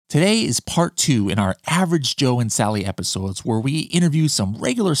Today is part 2 in our Average Joe and Sally episodes where we interview some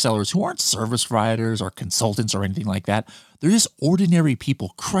regular sellers who aren't service providers or consultants or anything like that. They're just ordinary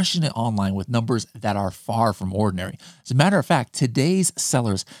people crushing it online with numbers that are far from ordinary. As a matter of fact, today's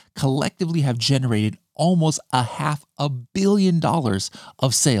sellers collectively have generated almost $500 million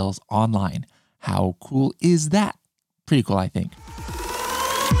of sales online. How cool is that? Pretty cool, I think.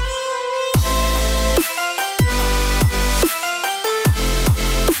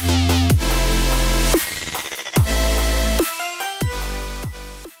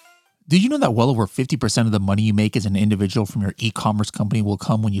 Did you know that well over 50% of the money you make as an individual from your e-commerce company will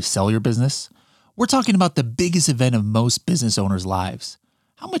come when you sell your business? We're talking about the biggest event of most business owners' lives.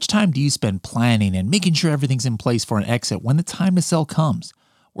 How much time do you spend planning and making sure everything's in place for an exit when the time to sell comes?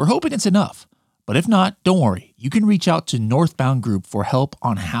 We're hoping it's enough. But if not, don't worry. You can reach out to Northbound Group for help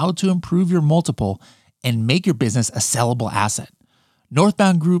on how to improve your multiple and make your business a sellable asset.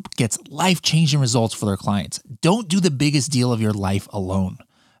 Northbound Group gets life-changing results for their clients. Don't do the biggest deal of your life alone.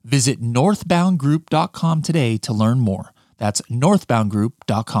 Visit northboundgroup.com today to learn more. That's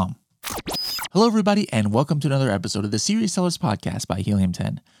northboundgroup.com. Hello, everybody, and welcome to another episode of the Serious Sellers Podcast by Helium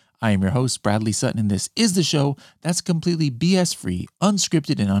 10. I am your host, Bradley Sutton, and this is the show that's completely BS-free,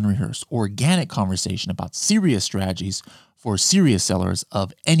 unscripted, and unrehearsed, organic conversation about serious strategies for serious sellers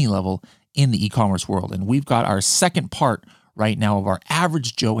of any level in the e-commerce world. And we've got our second part right now of our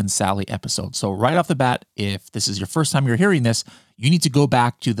Average Joe and Sally episode. So right off the bat, if this is your first time you're hearing this, you need to go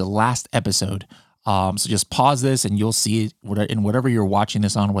back to the last episode. So just pause this and you'll see it in whatever you're watching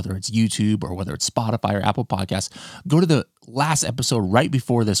this on, whether it's YouTube or whether it's Spotify or Apple Podcasts. Go to the last episode right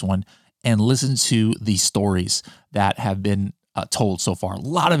before this one and listen to the stories that have been told so far. A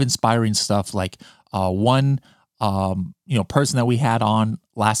lot of inspiring stuff, like one person that we had on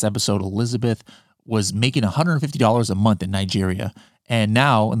last episode, Elizabeth, was making $150 a month in Nigeria. And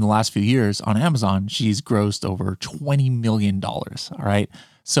now in the last few years on Amazon, she's grossed over $20 million. All right.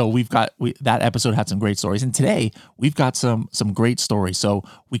 So that episode had some great stories. And today we've got some great stories. So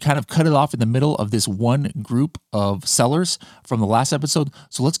we kind of cut it off in the middle of this one group of sellers from the last episode.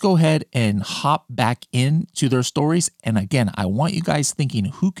 So let's go ahead and hop back into their stories. And again, I want you guys thinking,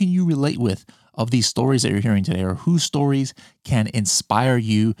 who can you relate with of these stories that you're hearing today, or whose stories can inspire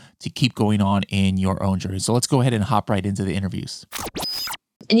you to keep going on in your own journey? So let's go ahead and hop right into the interviews.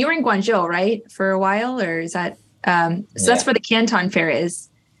 And you were in Guangzhou, right, for a while, or is that, that's where the Canton Fair is.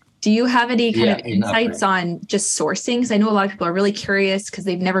 Do you have any kind of insights on just sourcing? Because I know a lot of people are really curious because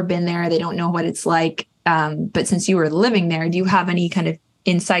they've never been there. They don't know what it's like. But since you were living there, do you have any kind of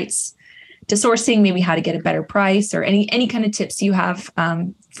insights to sourcing, maybe how to get a better price, or any kind of tips you have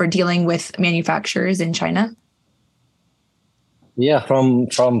for dealing with manufacturers in China? Yeah, from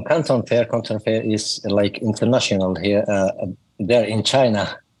Canton Fair. Canton Fair is like international here. There in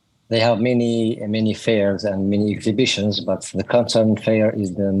China, they have many fairs and many exhibitions, but the Canton Fair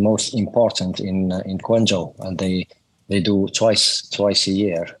is the most important in Guangzhou, and they do twice a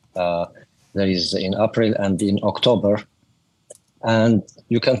year. There is in April and in October, and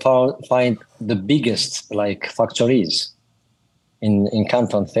you can find the biggest factories in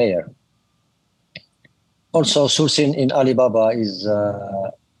Canton Fair. Also, sourcing in Alibaba is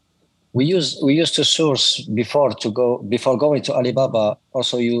we used to source before going to Alibaba.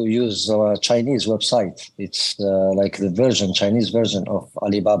 Also, you use a Chinese website. It's like the Chinese version of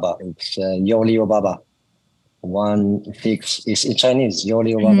Alibaba. It's Yoliobaba. 16 is in Chinese.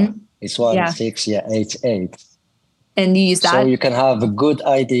 Yoliobaba. Mm-hmm. It's 1688. And you use that? So you can have a good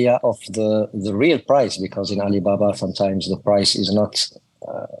idea of the real price, because in Alibaba sometimes the price is not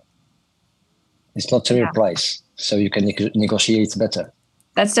it's not the real price. So you can negotiate better.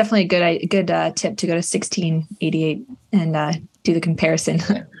 That's definitely a good tip to go to 1688 and do the comparison.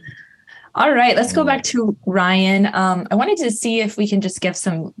 Yeah. All right, let's go back to Ryan. I wanted to see if we can just give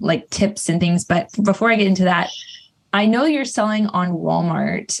some tips and things, but before I get into that, I know you're selling on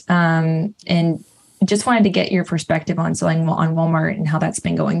Walmart, and just wanted to get your perspective on selling on Walmart and how that's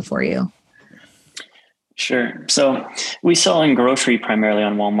been going for you. Sure. So we sell in grocery primarily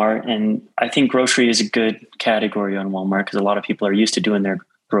on Walmart, and I think grocery is a good category on Walmart because a lot of people are used to doing their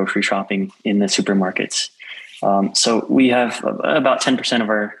grocery shopping in the supermarkets. So we have about 10% of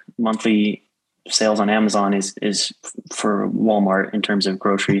our monthly sales on Amazon is for Walmart in terms of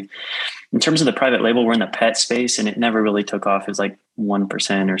grocery. In terms of the private label, we're in the pet space, and it never really took off. It's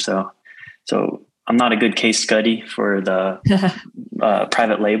 1% or so. So I'm not a good case study for the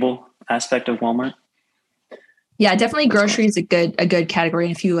private label aspect of Walmart. Yeah, definitely grocery is a good category,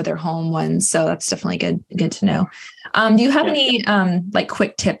 and a few other home ones. So that's definitely good to know. Do you have any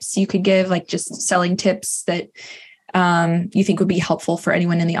quick tips you could give, just selling tips that you think would be helpful for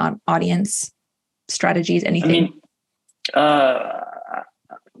anyone in the audience? Strategies, anything?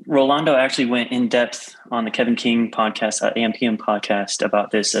 Rolando actually went in depth on the Kevin King podcast, AMPM podcast,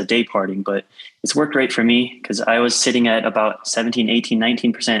 about this day parting, but it's worked great for me because I was sitting at about 17, 18,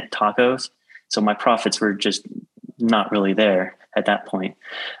 19% tacos. So my profits were just not really there at that point.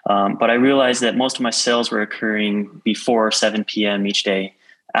 But I realized that most of my sales were occurring before 7 p.m. each day.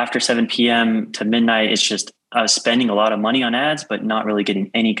 After 7 p.m. to midnight, it's just I was spending a lot of money on ads, but not really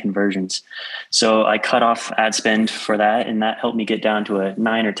getting any conversions. So I cut off ad spend for that, and that helped me get down to a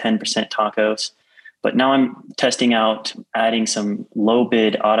 9 or 10% tacos. But now I'm testing out adding some low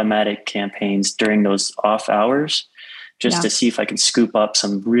bid automatic campaigns during those off hours, just to see if I can scoop up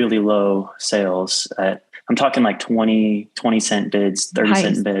some really low sales. I'm talking like 20 cent bids,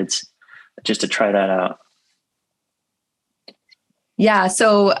 30-cent bids, just to try that out. Yeah.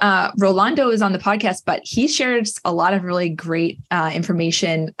 So Rolando is on the podcast, but he shares a lot of really great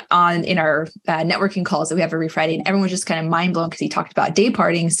information in our networking calls that we have every Friday. And everyone was just kind of mind blown because he talked about day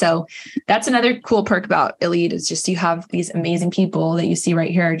parting. So that's another cool perk about Elite is just you have these amazing people that you see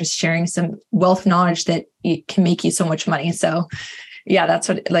right here, just sharing some wealth knowledge that can make you so much money. So yeah, that's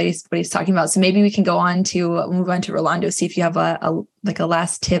what he's talking about. So maybe we can move on to Rolando, see if you have a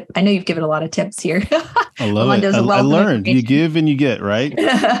last tip. I know you've given a lot of tips here. I love it. I learned. You give and you get, right?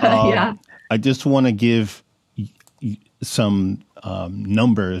 Yeah. I just want to give some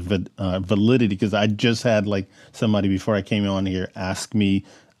number validity because I just had somebody before I came on here ask me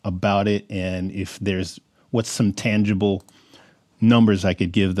about it and if what's some tangible numbers I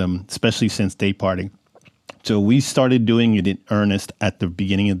could give them, especially since day parting. So we started doing it in earnest at the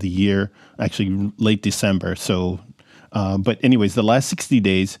beginning of the year, actually late December. So, but anyways, the last 60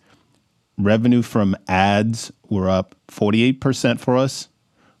 days, revenue from ads were up 48% for us.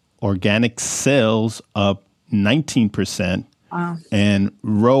 Organic sales up 19%. Wow. And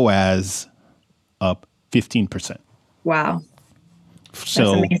ROAS up 15%. Wow.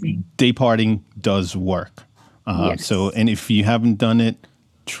 So that's amazing. Day parting does work. Yes. So, and if you haven't done it,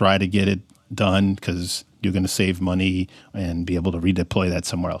 try to get it done because you're going to save money and be able to redeploy that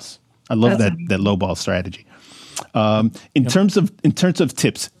somewhere else. I love that low ball strategy. In terms of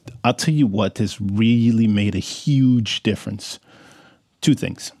tips, I'll tell you what has really made a huge difference. Two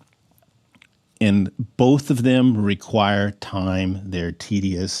things. And both of them require time. They're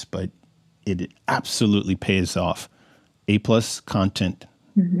tedious, but it absolutely pays off. A+ content.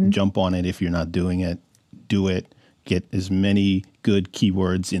 Mm-hmm. Jump on it if you're not doing it. Do it. Get as many good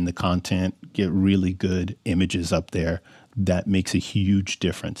keywords in the content, get really good images up there. That makes a huge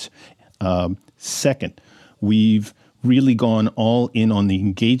difference. Second, we've really gone all in on the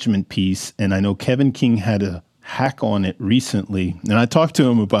engagement piece. And I know Kevin King had a hack on it recently. And I talked to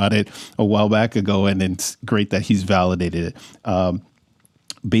him about it a while back ago, and it's great that he's validated it.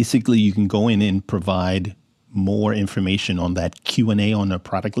 Basically, you can go in and provide more information on that Q&A on a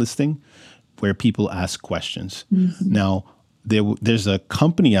product listing where people ask questions. Mm-hmm. Now, there's a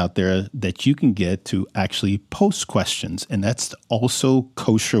company out there that you can get to actually post questions, and that's also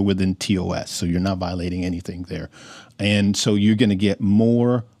kosher within TOS, so you're not violating anything there. And so you're going to get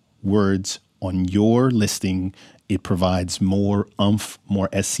more words on your listing. It provides more oomph, more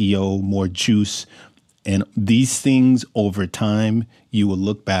SEO, more juice. And these things over time, you will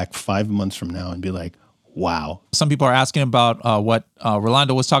look back 5 months from now and be like, wow. Some people are asking about what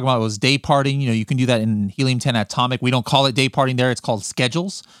Rolando was talking about. It was day parting. You can do that in Helium 10 Atomic. We don't call it day parting there. It's called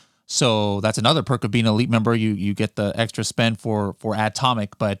schedules. So that's another perk of being an Elite member. You get the extra spend for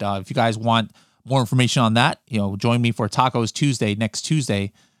Atomic. But if you guys want more information on that, join me for Tacos Tuesday next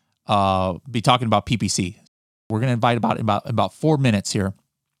Tuesday. Be talking about PPC. We're going to invite about 4 minutes here.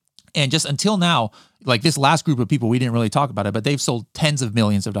 And just until now, like this last group of people, we didn't really talk about it, but they've sold tens of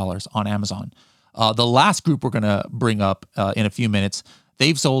millions of dollars on Amazon. The last group we're going to bring up in a few minutes,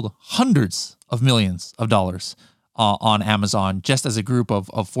 they've sold hundreds of millions of dollars on Amazon just as a group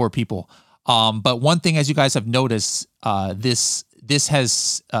of 4 people. But one thing, as you guys have noticed, this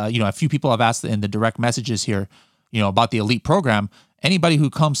has, a few people have asked in the direct messages here, about the Elite program. Anybody who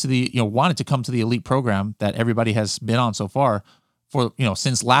comes to wanted to come to the Elite program that everybody has been on so far for,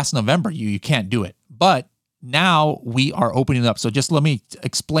 since last November, you can't do it. But now we are opening it up. So just let me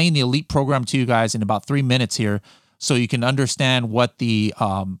explain the Elite program to you guys in about 3 minutes here, so you can understand what the,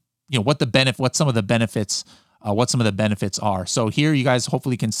 what some of the benefits are. So here you guys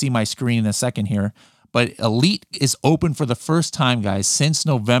hopefully can see my screen in a second here, but Elite is open for the first time, guys, since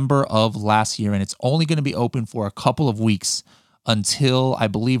November of last year. And it's only going to be open for a couple of weeks until I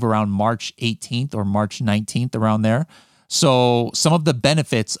believe around March 18th or March 19th, around there. So some of the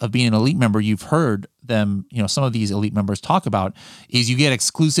benefits of being an elite member, you've heard them, some of these elite members talk about, is you get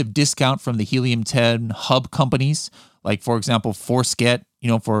exclusive discount from the Helium 10 hub companies. Like, for example, ForceGet,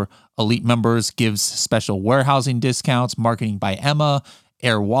 for elite members gives special warehousing discounts. Marketing by Emma,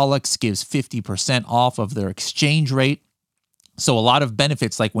 AirWallex gives 50% off of their exchange rate. So a lot of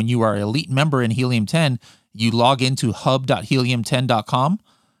benefits, like when you are an elite member in Helium 10, you log into hub.helium10.com,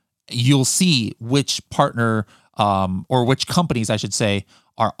 you'll see which partner or which companies, I should say,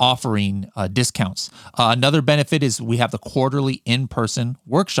 are offering discounts. Another benefit is we have the quarterly in-person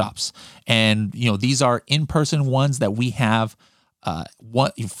workshops. And, these are in-person ones that we have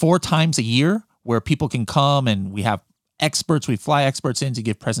 4 times a year where people can come, and we have experts. We fly experts in to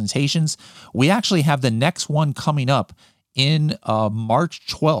give presentations. We actually have the next one coming up in March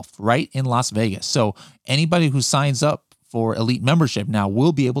 12th, right in Las Vegas. So anybody who signs up for elite membership now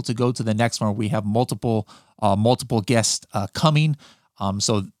will be able to go to the next one. We have multiple guests coming.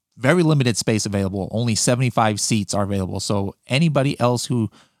 So very limited space available. Only 75 seats are available. So anybody else who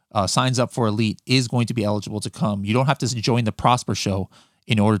signs up for elite is going to be eligible to come. You don't have to join the Prosper Show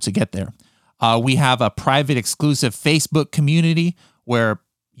in order to get there. We have a private exclusive Facebook community where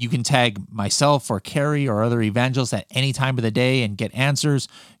you can tag myself or Carrie or other evangelists at any time of the day and get answers,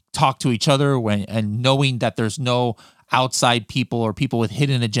 talk to each other and knowing that there's no outside people or people with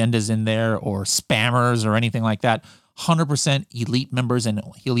hidden agendas in there or spammers or anything like that. 100% elite members and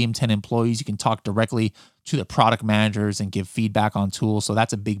Helium 10 employees. You can talk directly to the product managers and give feedback on tools. So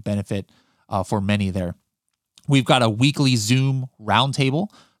that's a big benefit for many there. We've got a weekly Zoom roundtable.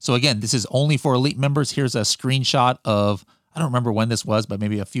 So again, this is only for elite members. Here's a screenshot of, I don't remember when this was, but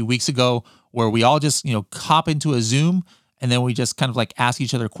maybe a few weeks ago, where we all just, hop into a Zoom and then we just kind of like ask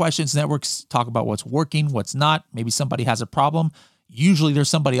each other questions, networks, talk about what's working, what's not. Maybe somebody has a problem. Usually there's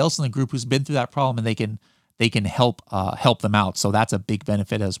somebody else in the group who's been through that problem and they can help them out. So that's a big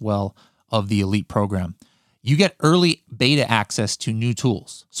benefit as well of the elite program. You get early beta access to new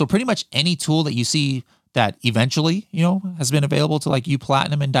tools. So pretty much any tool that you see that eventually, has been available to like you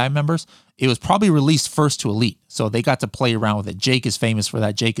Platinum and Diamond members, it was probably released first to elite. So they got to play around with it. Jake is famous for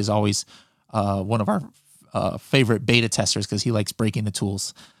that. Jake is always one of our favorite beta testers because he likes breaking the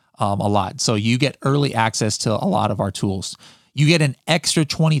tools a lot. So you get early access to a lot of our tools. You get an extra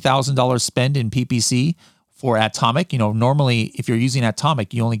 $20,000 spend in PPC for Atomic. Normally if you're using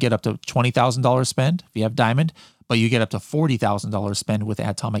Atomic, you only get up to $20,000 spend if you have Diamond, but you get up to $40,000 spend with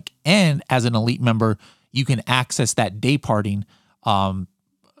Atomic. And as an elite member, you can access that day parting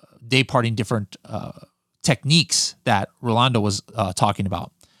different techniques that Rolando was talking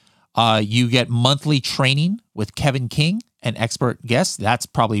about. You get monthly training with Kevin King and expert guests. That's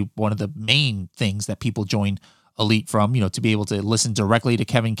probably one of the main things that people join elite from, to be able to listen directly to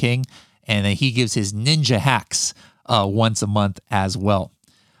Kevin King. And then he gives his ninja hacks once a month as well.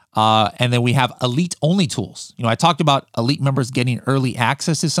 And then we have elite only tools. I talked about elite members getting early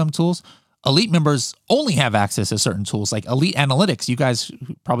access to some tools. Elite members only have access to certain tools like Elite Analytics. You guys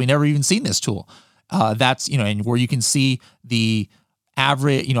probably never even seen this tool. That's, and where you can see the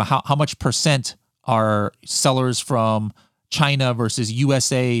average, how much percent are sellers from China versus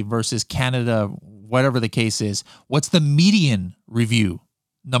USA versus Canada, whatever the case is. What's the median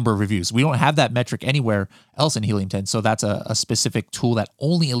number of reviews? We don't have that metric anywhere else in Helium 10. So that's a specific tool that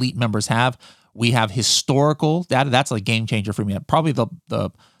only elite members have. We have historical data. That's a game changer for me. Probably the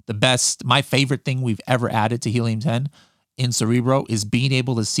best, my favorite thing we've ever added to Helium 10 in Cerebro is being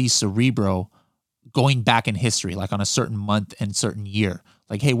able to see Cerebro going back in history, like on a certain month and certain year.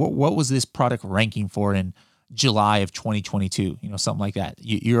 Like, hey, what was this product ranking for in July of 2022? Something like that.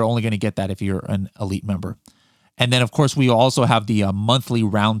 You're only going to get that if you're an elite member. And then, of course, we also have the monthly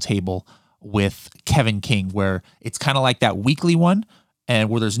roundtable with Kevin King, where it's kind of like that weekly one, and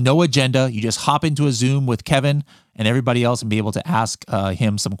where there's no agenda. You just hop into a Zoom with Kevin and everybody else and be able to ask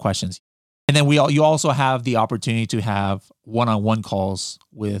him some questions. And then you also have the opportunity to have one-on-one calls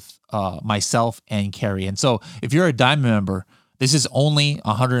with myself and Carrie. And so if you're a Diamond member, this is only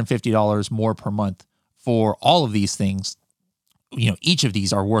 $150 more per month for all of these things. Each of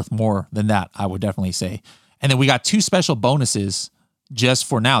these are worth more than that, I would definitely say. And then we got 2 special bonuses just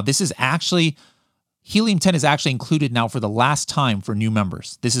for now. This is actually, Helium 10 is actually included now for the last time for new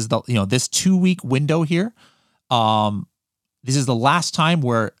members. This is the, this 2-week window here. This is the last time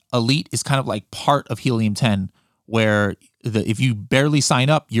where Elite is kind of like part of Helium 10, where if you barely sign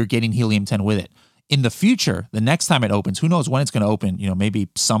up, you're getting Helium 10 with it. In the future, the next time it opens, who knows when it's going to open, maybe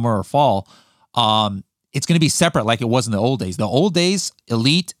summer or fall, it's going to be separate like it was in the old days. The old days,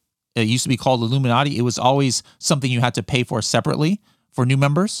 Elite, it used to be called Illuminati. It was always something you had to pay for separately for new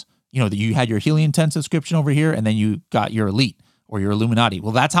members. you had your Helium 10 subscription over here, and then you got your Elite or your Illuminati.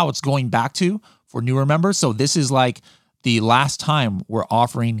 Well, that's how it's going back to for newer members. So this is like the last time we're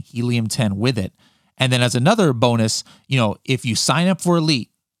offering Helium 10 with it. And then as another bonus, if you sign up for Elite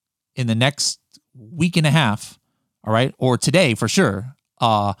in the next week and a half, all right, or today for sure,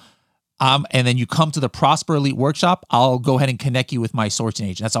 and then you come to the Prosper Elite Workshop, I'll go ahead and connect you with my sourcing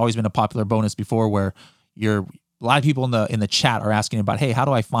agent. That's always been a popular bonus before, where a lot of people in the chat are asking about, hey, how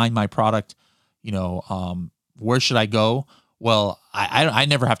do I find my product? Where should I go? Well, I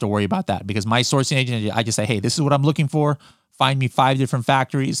never have to worry about that, because my sourcing agent, I just say, hey, this is what I'm looking for. Find me 5 different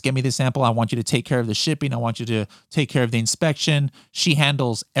factories. Get me the sample. I want you to take care of the shipping. I want you to take care of the inspection. She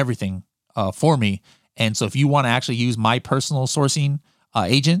handles everything for me. And so if you want to actually use my personal sourcing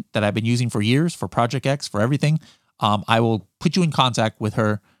agent that I've been using for years for Project X, for everything, I will put you in contact with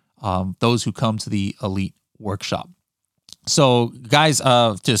her, those who come to the Elite Workshop. So guys,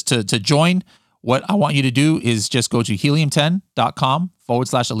 just to join, what I want you to do is just go to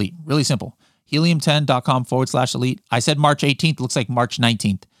helium10.com/elite. Really simple. helium10.com/elite. I said March 18th. Looks like March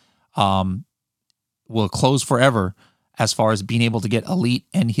 19th. Will close forever as far as being able to get Elite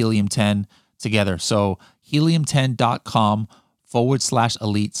and Helium 10 together. So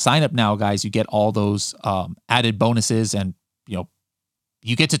helium10.com/elite. Sign up now, guys. You get all those added bonuses, and you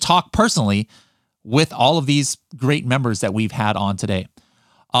get to talk personally with all of these great members that we've had on today.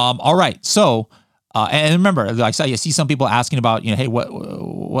 All right. So, and remember, like I see some people asking about, hey,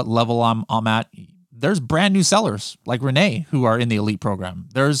 what level I'm at. There's brand new sellers like Renee who are in the Elite program.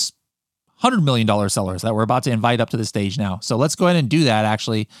 There's $100 million sellers that we're about to invite up to the stage now. So let's go ahead and do that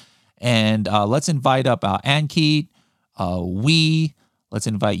actually. And let's invite up Ankit, let's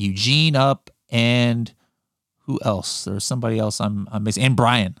invite Eugene up, and who else? There's somebody else I'm missing, and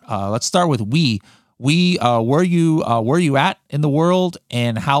Brian. Let's start with where you at in the world,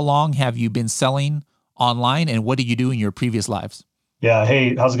 and how long have you been selling online, and what did you do in your previous lives? Yeah.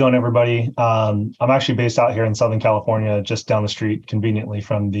 Hey, how's it going, everybody? I'm actually based out here in Southern California, just down the street, conveniently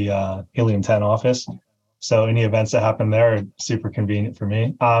from the Helium 10 office. So any events that happen there are super convenient for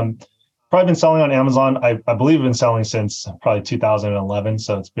me. Probably been selling on Amazon. I believe I've been selling since probably 2011.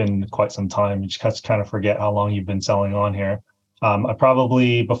 So it's been quite some time. You just kind of forget how long you've been selling on here.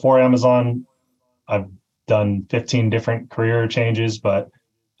 Before Amazon, I've done 15 different career changes, but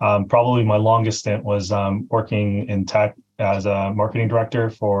probably my longest stint was working in tech as a marketing director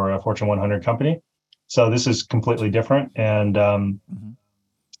for a Fortune 100 company. So this is completely different. And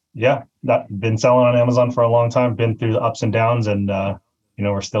been selling on Amazon for a long time, been through the ups and downs, and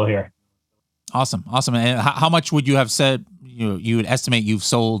we're still here. Awesome. And how much would you have said you would estimate you've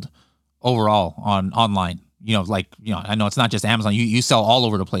sold overall online? I know it's not just Amazon. You sell all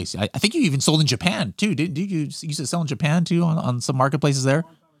over the place. I think you even sold in Japan too. Did you used to sell in Japan too on some marketplaces there?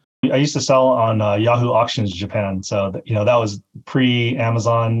 I used to sell on Yahoo Auctions Japan. So that was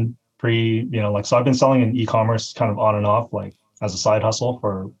pre-Amazon, so I've been selling in e-commerce kind of on and off, like as a side hustle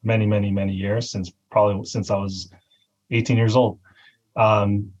for many, many, many years, since I was 18 years old.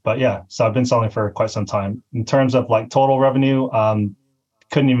 But yeah, so I've been selling for quite some time. In terms of like total revenue,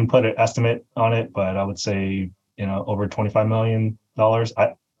 couldn't even put an estimate on it, but I would say, over $25 million.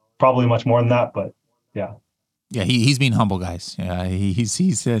 Probably much more than that, but yeah. Yeah, he's being humble, guys. Yeah, he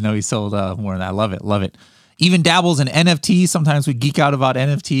said no, he sold more than that. Love it. Even dabbles in NFTs. Sometimes we geek out about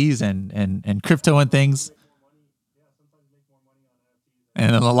NFTs and crypto and things.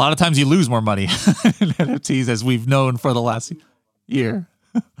 And a lot of times you lose more money in NFTs, as we've known for the last year.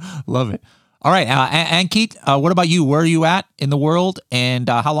 Love it. All right, Ankit, what about you? Where are you at in the world, and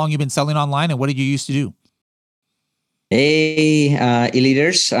how long you been selling online, and what did you used to do? Hey,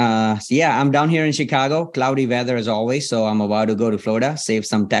 Eliters. I'm down here in Chicago. Cloudy weather as always, so I'm about to go to Florida, save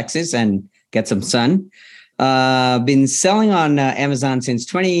some taxes, and get some sun. Been selling on Amazon since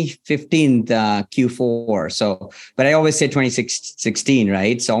 2015 Q4. So, but I always say 2016,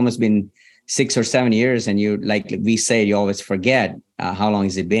 right? It's almost been 6 or 7 years, and you, like we say, you always forget how long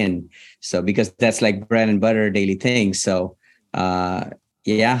has it been. So because that's like bread and butter daily thing. So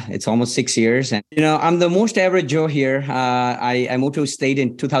it's almost 6 years. And, I'm the most average Joe here. I moved to state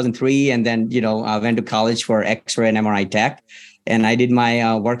in 2003, and then, I went to college for X-ray and MRI tech. And I did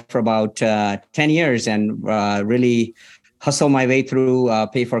my work for about 10 years and really hustle my way through,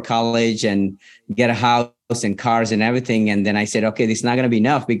 pay for college and get a house and cars and everything. And then I said, okay, this is not going to be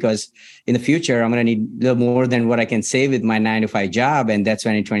enough, because in the future, I'm going to need a little more than what I can save with my 9-to-5 job. And that's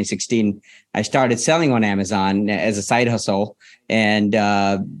when in 2016, I started selling on Amazon as a side hustle. And,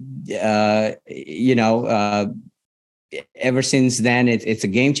 ever since then, it's a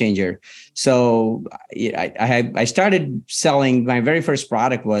game changer. So I started selling. My very first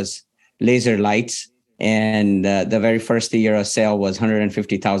product was laser lights. And the very first year of sale was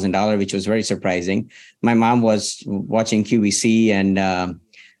 $150,000, which was very surprising. My mom was watching QVC and,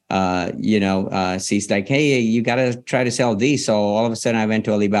 she's like, hey, you got to try to sell these. So all of a sudden I went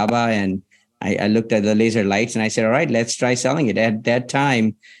to Alibaba and I looked at the laser lights and I said, all right, let's try selling it. At that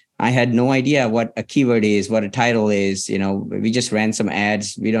time, I had no idea what a keyword is, what a title is. We just ran some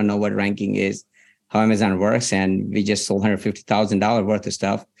ads. We don't know what ranking is, how Amazon works. And we just sold $150,000 worth of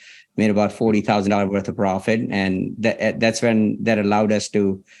stuff. Made about $40,000 worth of profit. And that's when that allowed us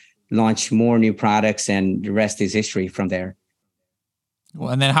to launch more new products, and the rest is history from there.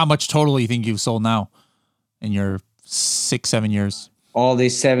 Well, and then how much total you think you've sold now in your 6-7 years? All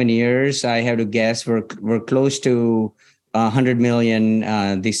these 7 years, I have to guess we're close to 100 million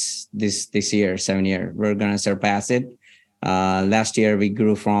this year, 7 year. We're going to surpass it. Last year, we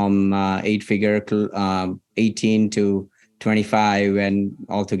grew from 8-figure 18 to 25, and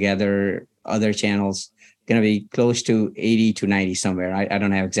altogether other channels going to be close to 80 to 90 somewhere. I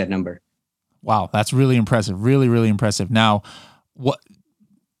don't have exact number. Wow, that's really impressive. Really, really impressive. Now,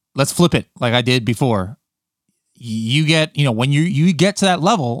 let's flip it like I did before. You get, when you get to that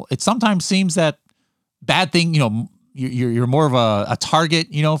level, it sometimes seems that bad thing, you're more of a target,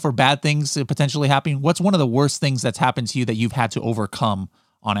 for bad things potentially happening. What's one of the worst things that's happened to you that you've had to overcome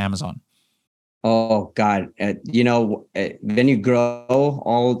on Amazon? Oh God, when you grow,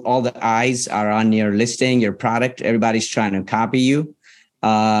 all the eyes are on your listing, your product. Everybody's trying to copy you.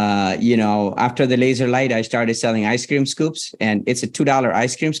 After the laser light, I started selling ice cream scoops, and it's a $2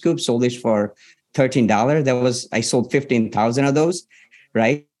 ice cream scoop. Sold it for $13. I sold 15,000 of those,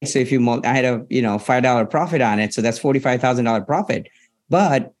 right? So if I had a $5 profit on it, so that's $45,000 profit.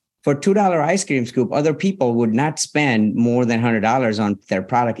 But for $2 ice cream scoop, other people would not spend more than $100 on their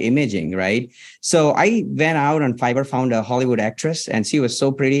product imaging, right? So I went out on Fiverr, found a Hollywood actress, and she was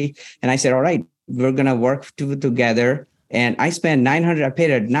so pretty. And I said, all right, we're going to work together. And I spent I paid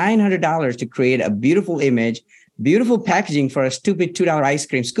her $900 to create a beautiful image, beautiful packaging for a stupid $2 ice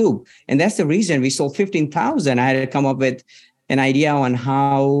cream scoop. And that's the reason we sold 15,000. I had to come up with an idea on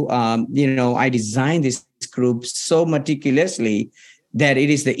how, I designed this group so meticulously that it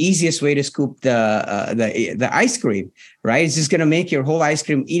is the easiest way to scoop the ice cream, right? It's just going to make your whole ice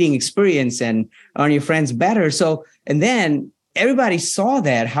cream eating experience and on your friends better. So, and then everybody saw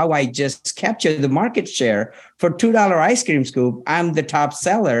that, how I just captured the market share for $2 ice cream scoop. I'm the top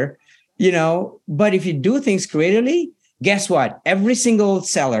seller, but if you do things creatively, guess what? Every single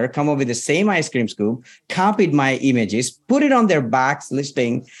seller come up with the same ice cream scoop, copied my images, put it on their box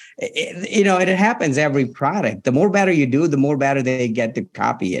listing. It happens every product. The more better you do, the more better they get to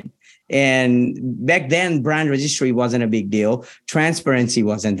copy it. And back then, brand registry wasn't a big deal. Transparency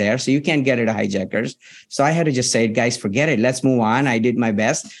wasn't there. So you can't get it to hijackers. So I had to just say, guys, forget it. Let's move on. I did my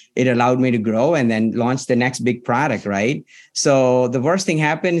best. It allowed me to grow and then launch the next big product, right? So the worst thing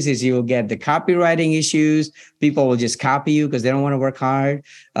happens is you'll get the copywriting issues. People will just copy you because they don't want to work hard.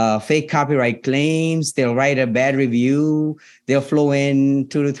 Fake copyright claims. They'll write a bad review. They'll flow in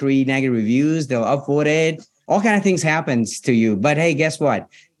 2 to 3 negative reviews. They'll upvote it. All kind of things happens to you. But hey, guess what?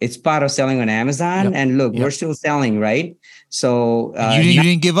 It's part of selling on Amazon. Yep. And look, we're still selling, right? So you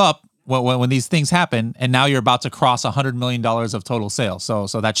didn't give up when these things happen, and now you're about to cross $100 million of total sales. So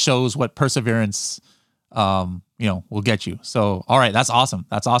that shows what perseverance, will get you. So, all right, that's awesome.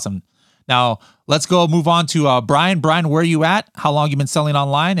 That's awesome. Now let's move on to Brian. Brian, where are you at? How long have you been selling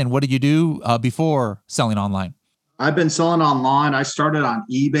online, and what did you do before selling online? I've been selling online. I started on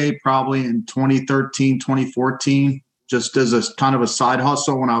eBay probably in 2013, 2014. Just as a kind of a side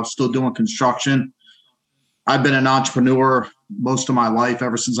hustle when I was still doing construction. I've been an entrepreneur most of my life,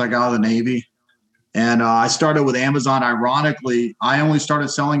 ever since I got out of the Navy. And I started with Amazon. Ironically, I only started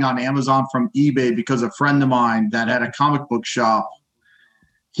selling on Amazon from eBay because a friend of mine that had a comic book shop,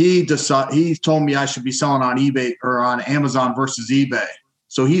 he told me I should be selling on eBay or on Amazon versus eBay.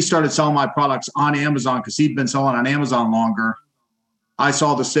 So he started selling my products on Amazon because he'd been selling on Amazon longer. I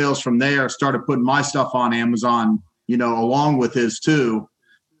saw the sales from there, started putting my stuff on Amazon, along with his too.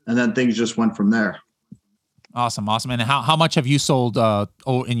 And then things just went from there. Awesome. And how much have you sold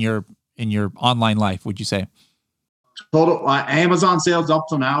in your online life, would you say? Total Amazon sales up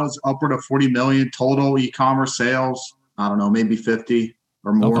to now is upward of 40 million. Total e-commerce sales, I don't know, maybe 50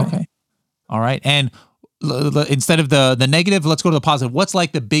 or more. Okay. All right. And instead of the negative, let's go to the positive. What's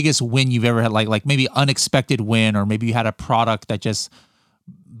like the biggest win you've ever had? Like maybe unexpected win, or maybe you had a product that just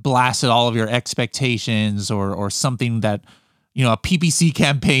blasted all of your expectations, or something that a PPC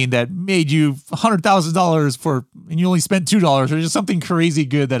campaign that made you $100,000 and you only spent $2, or just something crazy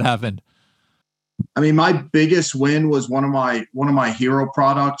good that happened? I mean, my biggest win was one of my hero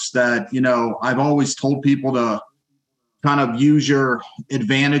products that, I've always told people to kind of use your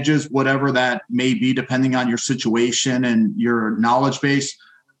advantages, whatever that may be, depending on your situation and your knowledge base.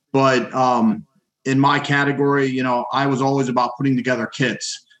 But in my category, I was always about putting together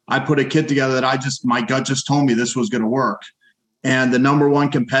kits. I put a kit together that my gut just told me this was going to work. And the number one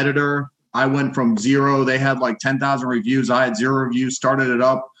competitor, I went from zero. They had like 10,000 reviews. I had 0 reviews, started it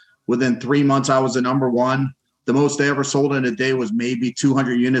up. Within 3 months, I was the number one. The most they ever sold in a day was maybe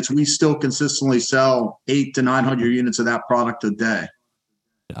 200 units. We still consistently sell 800 to 900 units of that product a day.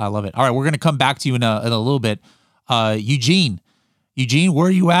 I love it. All right, we're going to come back to you in a little bit. Eugene, where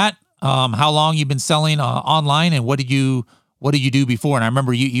are you at? How long you been selling online, and what did you do before? And I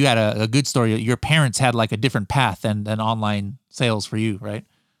remember you had a good story. Your parents had like a different path than online sales for you, right?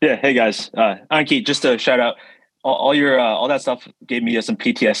 Yeah. Hey guys, Anki, just a shout out. All your all that stuff gave me some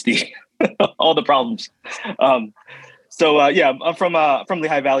PTSD. All the problems. Yeah, I'm from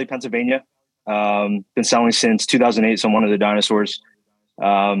Lehigh Valley, Pennsylvania. Been selling since 2008. So I'm one of the dinosaurs.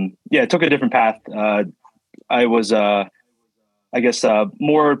 It took a different path. I was,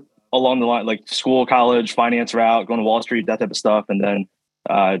 more along the line, like school, college, finance route, going to Wall Street, that type of stuff. And then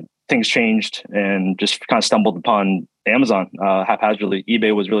things changed and just kind of stumbled upon Amazon haphazardly.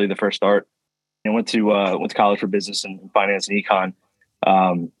 eBay was really the first start. I went to college for business and finance and econ.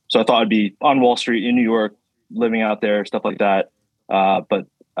 So I thought I'd be on Wall Street in New York, living out there, stuff like that. But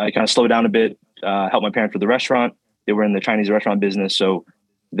I kind of slowed down a bit, helped my parents with the restaurant. They were in the Chinese restaurant business. So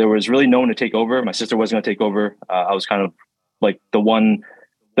there was really no one to take over. My sister wasn't going to take over. I was kind of like the one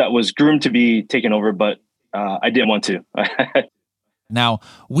that was groomed to be taken over, but I didn't want to. Now,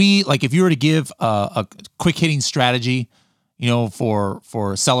 if you were to give a quick hitting strategy,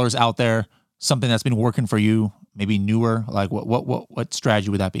 for sellers out there, something that's been working for you, maybe newer, like what strategy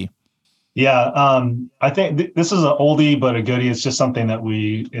would that be? Yeah, I think this is an oldie but a goodie. It's just something that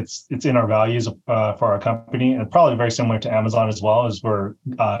it's in our values for our company, and probably very similar to Amazon as well, as we're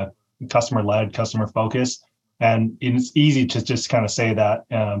customer led, customer focused, and it's easy to just kind of say that,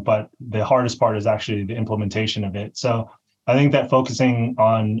 but the hardest part is actually the implementation of it. So I think that focusing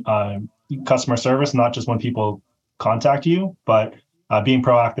on customer service, not just when people contact you, but being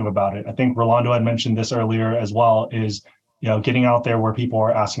proactive about it. I think Rolando had mentioned this earlier as well, is getting out there where people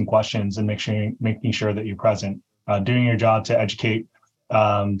are asking questions and making sure that you're present, doing your job to educate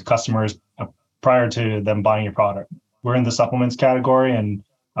customers prior to them buying your product. We're in the supplements category, and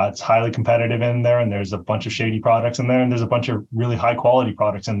it's highly competitive in there, and there's a bunch of shady products in there, and there's a bunch of really high quality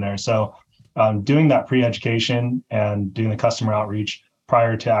products in there. So doing that pre-education and doing the customer outreach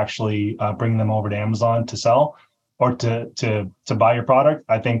prior to actually bringing them over to Amazon to sell or to buy your product,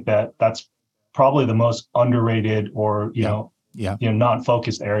 I think that's probably the most underrated or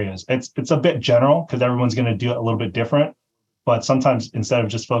non-focused areas. It's a bit general because everyone's going to do it a little bit different, but sometimes instead of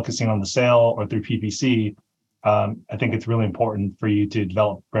just focusing on the sale or through PPC, I think it's really important for you to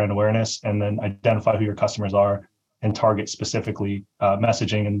develop brand awareness and then identify who your customers are and target specifically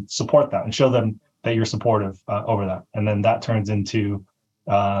messaging and support that and show them that you're supportive over that. And then that turns into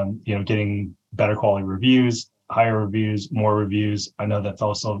getting better quality reviews, higher reviews, more reviews. I know that's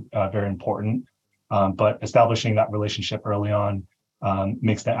also very important, but establishing that relationship early on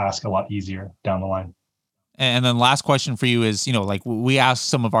makes the ask a lot easier down the line. And then last question for you is, we asked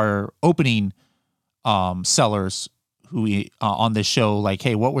some of our opening sellers who we on this show, like,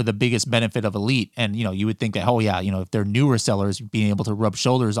 hey, what were the biggest benefit of Elite? And, you would think that, if they're newer sellers, being able to rub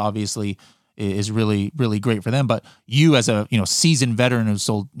shoulders, obviously is really, really great for them. But you as a, seasoned veteran who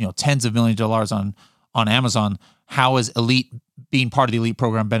sold, tens of millions of dollars on Amazon, how is Elite, being part of the Elite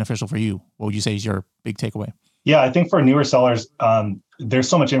program, beneficial for you? What would you say is your big takeaway? Yeah, I think for newer sellers, there's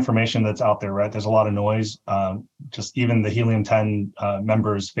so much information that's out there, right? There's a lot of noise. Just even the Helium 10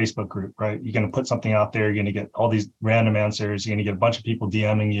 members Facebook group, right? You're going to put something out there, you're going to get all these random answers. You're going to get a bunch of people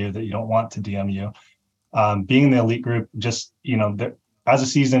DMing you that you don't want to DM you. Being in the Elite group, just, as a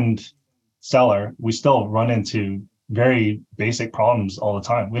seasoned seller, we still run into very basic problems all the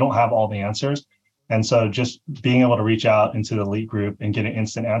time. We don't have all the answers. And so just being able to reach out into the Elite group and get an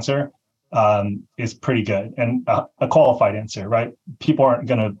instant answer is pretty good, and a qualified answer, right? People aren't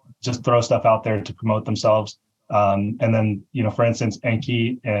going to just throw stuff out there to promote themselves. And then, for instance,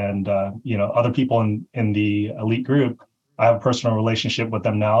 Enki and, other people in the Elite group, I have a personal relationship with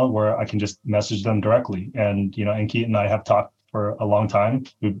them now where I can just message them directly. And, Enki and I have talked for a long time.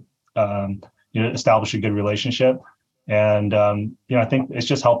 We've, established a good relationship. And, I think it's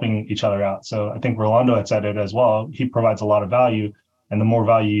just helping each other out. So I think Rolando had said it as well. He provides a lot of value, and the more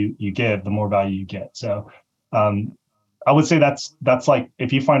value you give, the more value you get. So I would say that's like,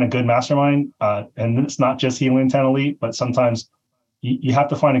 if you find a good mastermind, and it's not just Helium 10 Elite, but sometimes you have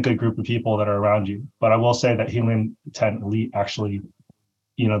to find a good group of people that are around you. But I will say that Helium 10 Elite actually,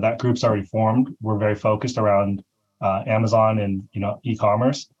 that group's already formed. We're very focused around Amazon and,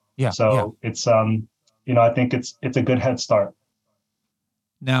 e-commerce. Yeah. So it's, I think it's a good head start.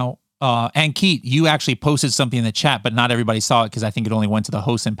 Now, Ankit, you actually posted something in the chat, but not everybody saw it because I think it only went to the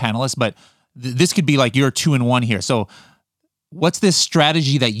hosts and panelists. But this could be like your 2-in-1 here. So what's this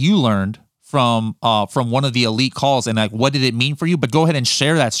strategy that you learned from one of the elite calls, and like, what did it mean for you? But go ahead and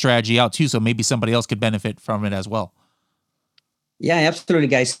share that strategy out too, so maybe somebody else could benefit from it as well. Yeah, absolutely,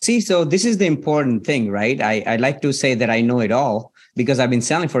 guys. See, so this is the important thing, right? I like to say that I know it all because I've been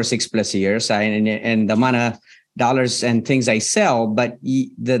selling for 6+ years, and the amount of dollars and things I sell. But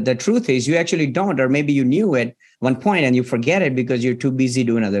the truth is, you actually don't, or maybe you knew it one point and you forget it because you're too busy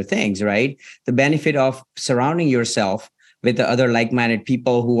doing other things, right? The benefit of surrounding yourself with the other like-minded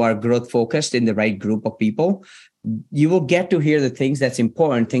people who are growth focused in the right group of people, you will get to hear the things that's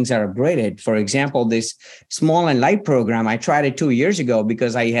important, things that are upgraded. For example, this small and light program, I tried it 2 years ago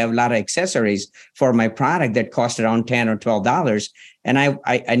because I have a lot of accessories for my product that cost around $10 or $12. And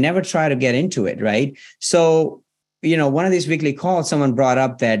I never try to get into it, right? So, one of these weekly calls, someone brought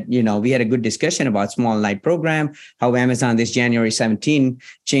up that, we had a good discussion about small and light program, how Amazon this January 17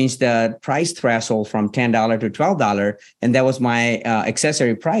 changed the price threshold from $10 to $12. And that was my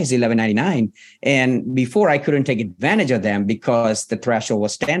accessory price, $11.99. And before I couldn't take advantage of them because the threshold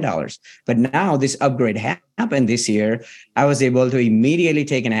was $10. But now this upgrade happened this year. I was able to immediately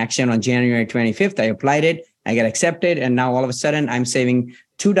take an action on January 25th. I applied it. I got accepted. And now all of a sudden I'm saving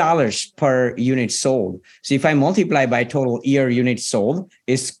 $2 per unit sold. So if I multiply by total year units sold,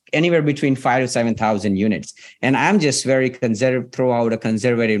 it's anywhere between 5,000 to 7,000 units. And I'm just very conservative, throw out a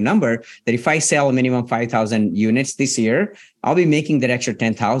conservative number that if I sell minimum 5,000 units this year, I'll be making that extra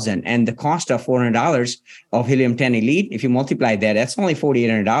 10,000. And the cost of $400 of Helium 10 Elite, if you multiply that, that's only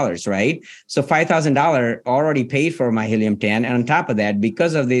 $4,800, right? So $5,000 already paid for my Helium 10. And on top of that,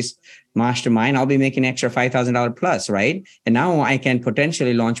 because of this mastermind, I'll be making extra $5,000 plus, right? And now I can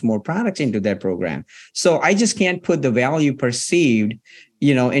potentially launch more products into that program. So I just can't put the value perceived,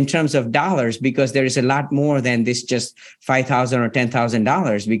 in terms of dollars, because there is a lot more than this just $5,000 or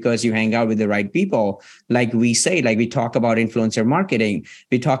 $10,000 because you hang out with the right people. Like we say, like we talk about influencer marketing.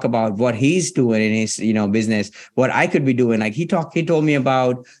 We talk about what he's doing in his, business, what I could be doing. Like he told me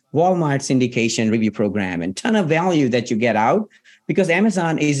about Walmart syndication review program and ton of value that you get out because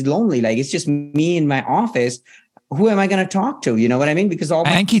Amazon is lonely. Like it's just me in my office. Who am I going to talk to? You know what I mean? Because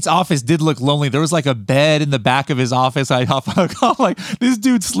Ankit's office did look lonely. There was like a bed in the back of his office. I'm like, this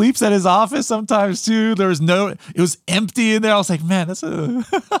dude sleeps at his office sometimes too. It was empty in there. I was like, man,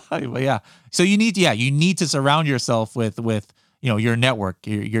 yeah. So you need to surround yourself with your network,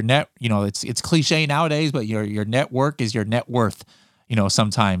 your net, it's cliche nowadays, but your network is your net worth,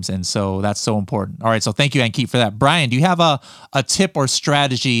 sometimes. And so that's so important. All right. So thank you, Ankit, for that. Brian, do you have a tip or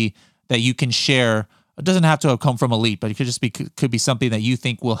strategy that you can share? It doesn't have to have come from Elite, but it could be something that you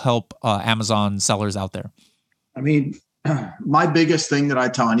think will help Amazon sellers out there. I mean, my biggest thing that I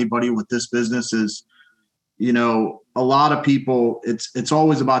tell anybody with this business is, a lot of people, it's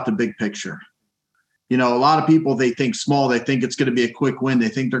always about the big picture. A lot of people, they think small, they think it's going to be a quick win. They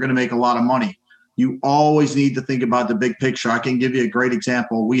think they're going to make a lot of money. You always need to think about the big picture. I can give you a great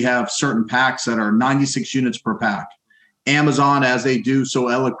example. We have certain packs that are 96 units per pack. Amazon, as they do so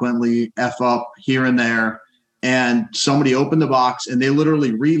eloquently, F up here and there. And somebody opened the box and they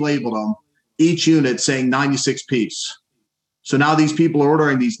literally relabeled them, each unit saying 96 piece. So now these people are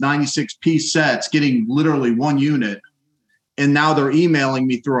ordering these 96 piece sets, getting literally one unit. And now they're emailing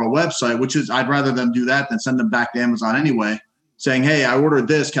me through our website, which is, I'd rather them do that than send them back to Amazon anyway, saying, hey, I ordered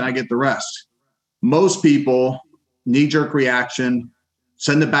this. Can I get the rest? Most people, knee-jerk reaction,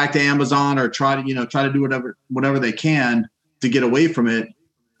 send it back to Amazon or try to do whatever they can to get away from it.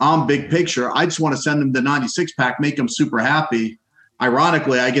 I'm big picture. I just want to send them the 96 pack, make them super happy.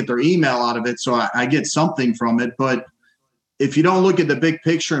 Ironically, I get their email out of it, so I get something from it. But if you don't look at the big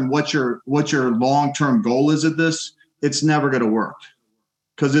picture and what your long-term goal is at this, it's never going to work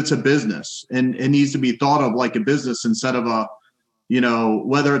because it's a business and it needs to be thought of like a business instead of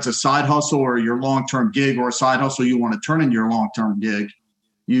whether it's a side hustle or your long-term gig or a side hustle you want to turn into your long-term gig.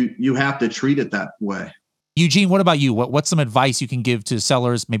 You have to treat it that way. Eugene, what about you? What's some advice you can give to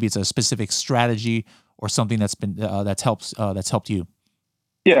sellers? Maybe it's a specific strategy or something that's helped you.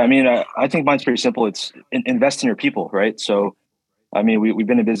 Yeah, I mean, I think mine's pretty simple. It's invest in your people, right? So, I mean, we've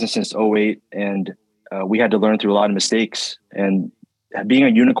been in business since '08, and we had to learn through a lot of mistakes. And being a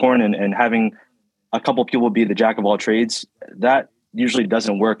unicorn and having a couple of people be the jack of all trades, that usually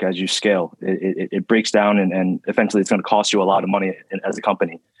doesn't work as you scale. It breaks down, and eventually it's going to cost you a lot of money as a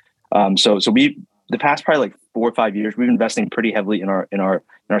company. So we, the past probably like 4 or 5 years, we've been investing pretty heavily in our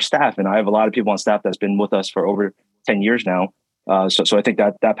staff, and I have a lot of people on staff that's been with us for over 10 years now. So I think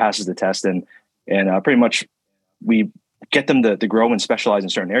that passes the test, and pretty much we get them to grow and specialize in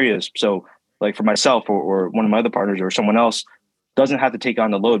certain areas. So like for myself or one of my other partners or someone else doesn't have to take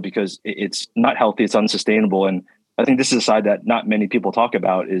on the load because it's not healthy, it's unsustainable. And I think this is a side that not many people talk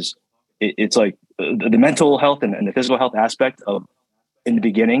about is it's like the mental health and the physical health aspect of in the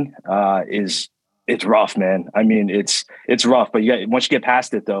beginning it's rough, man. I mean, it's rough, but once you get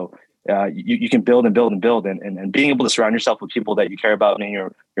past it though, you can build and build and build, and being able to surround yourself with people that you care about and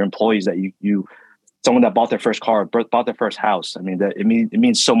your employees, that you someone that bought their first car, bought their first house. I mean, that it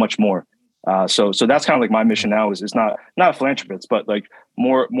means so much more. So that's kind of like my mission now is not a philanthropist, but like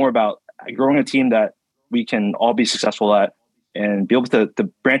more about growing a team that we can all be successful at and be able to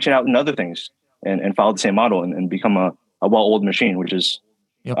branch it out in other things and follow the same model and become a well-oiled machine, which is,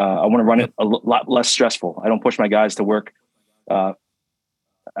 I want to run it a lot less stressful. I don't push my guys to work.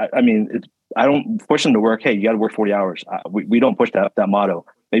 I mean, I don't push them to work. Hey, you got to work 40 hours. We don't push that motto.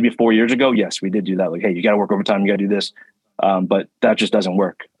 Maybe 4 years ago, yes, we did do that. Like, hey, you got to work overtime. You got to do this. But that just doesn't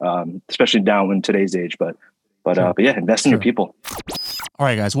work, especially now in today's age. But yeah, invest in your people. All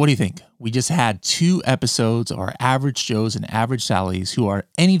right, guys, what do you think? We just had 2 episodes of our average Joes and average Sallys who are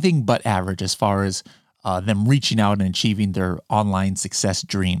anything but average as far as them reaching out and achieving their online success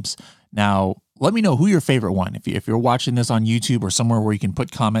dreams. Now, let me know who your favorite one. If you're watching this on YouTube or somewhere where you can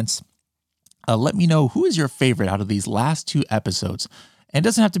put comments, let me know who is your favorite out of these last 2 episodes. And it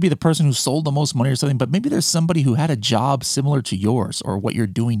doesn't have to be the person who sold the most money or something, but maybe there's somebody who had a job similar to yours or what you're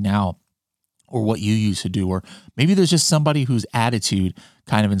doing now or what you used to do. Or maybe there's just somebody whose attitude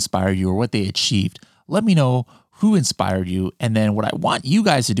kind of inspired you or what they achieved. Let me know who inspired you. And then what I want you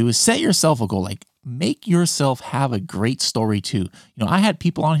guys to do is set yourself a goal. Like, make yourself have a great story too. You know, I had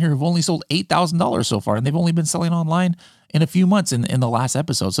people on here who've only sold $8,000 so far, and they've only been selling online in a few months in the last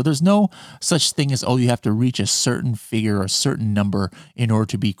episode. So there's no such thing as, you have to reach a certain figure or a certain number in order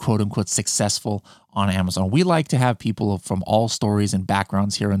to be quote unquote successful on Amazon. We like to have people from all stories and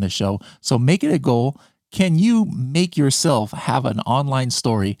backgrounds here on the show. So make it a goal. Can you make yourself have an online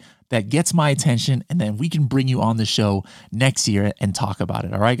story that gets my attention, and then we can bring you on the show next year and talk about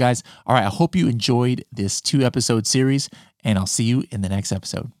it. All right, guys. All right. I hope you enjoyed this 2-episode series, and I'll see you in the next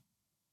episode.